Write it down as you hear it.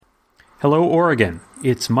Hello, Oregon.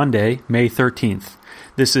 It's Monday, May 13th.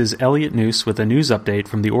 This is Elliot Noose with a news update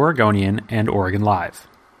from the Oregonian and Oregon Live.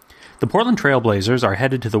 The Portland Trail Blazers are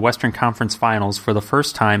headed to the Western Conference Finals for the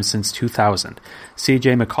first time since 2000.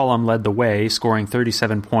 C.J. McCollum led the way, scoring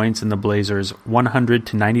 37 points in the Blazers'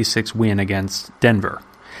 100-96 win against Denver.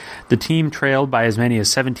 The team trailed by as many as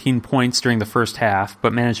 17 points during the first half,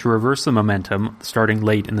 but managed to reverse the momentum starting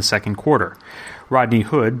late in the second quarter. Rodney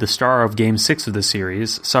Hood, the star of Game 6 of the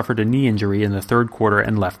series, suffered a knee injury in the third quarter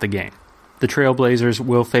and left the game. The Trail Blazers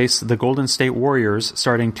will face the Golden State Warriors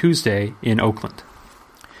starting Tuesday in Oakland.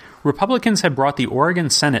 Republicans had brought the Oregon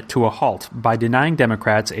Senate to a halt by denying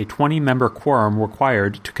Democrats a 20-member quorum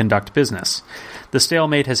required to conduct business. The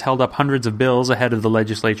stalemate has held up hundreds of bills ahead of the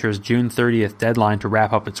legislature's June 30th deadline to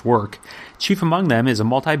wrap up its work. Chief among them is a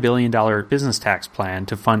multi-billion-dollar business tax plan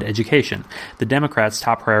to fund education, the Democrats'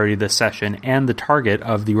 top priority this session and the target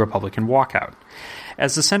of the Republican walkout.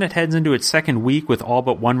 As the Senate heads into its second week with all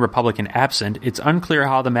but one Republican absent, it's unclear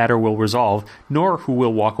how the matter will resolve, nor who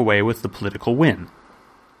will walk away with the political win.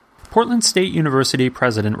 Portland State University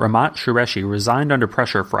President Ramat Qureshi resigned under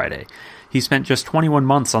pressure Friday. He spent just 21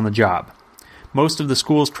 months on the job. Most of the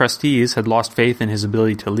school's trustees had lost faith in his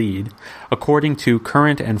ability to lead. According to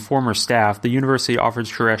current and former staff, the university offered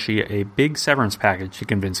Qureshi a big severance package to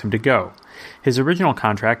convince him to go. His original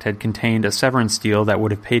contract had contained a severance deal that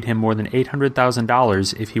would have paid him more than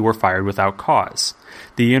 $800,000 if he were fired without cause.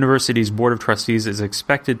 The university's Board of Trustees is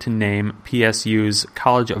expected to name PSU's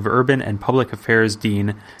College of Urban and Public Affairs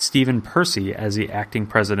Dean Stephen Percy as the acting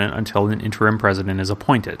president until an interim president is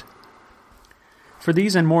appointed. For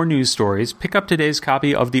these and more news stories, pick up today's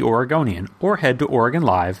copy of The Oregonian or head to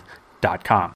OregonLive.com.